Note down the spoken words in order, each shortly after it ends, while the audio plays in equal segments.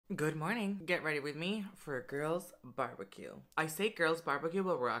Good morning. Get ready with me for a girls' barbecue. I say girls' barbecue,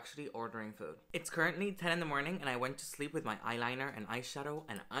 but we're actually ordering food. It's currently 10 in the morning and I went to sleep with my eyeliner and eyeshadow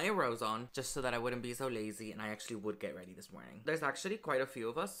and eyebrows on just so that I wouldn't be so lazy and I actually would get ready this morning. There's actually quite a few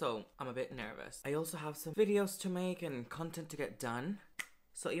of us, so I'm a bit nervous. I also have some videos to make and content to get done.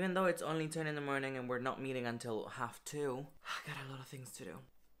 So even though it's only 10 in the morning and we're not meeting until 2:30, I got a lot of things to do.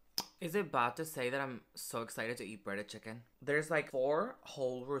 Is it bad to say that I'm so excited to eat breaded chicken? There's like 4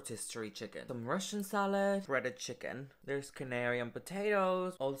 whole rotisserie chicken, some Russian salad, breaded chicken. There's canary and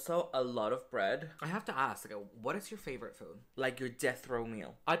potatoes, also a lot of bread. I have to ask, like, what is your favorite food? Like your death row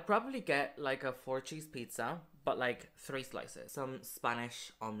meal? I'd probably get like a 4-cheese pizza, but like 3 slices. Some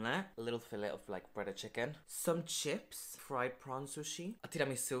Spanish omelette, a little fillet of like breaded chicken, some chips, fried prawn sushi, a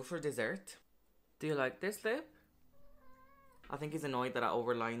tiramisu for dessert. Do you like this lip? I think he's annoyed that I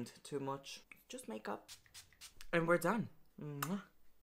overlined too much. Just makeup. And we're done. Mwah.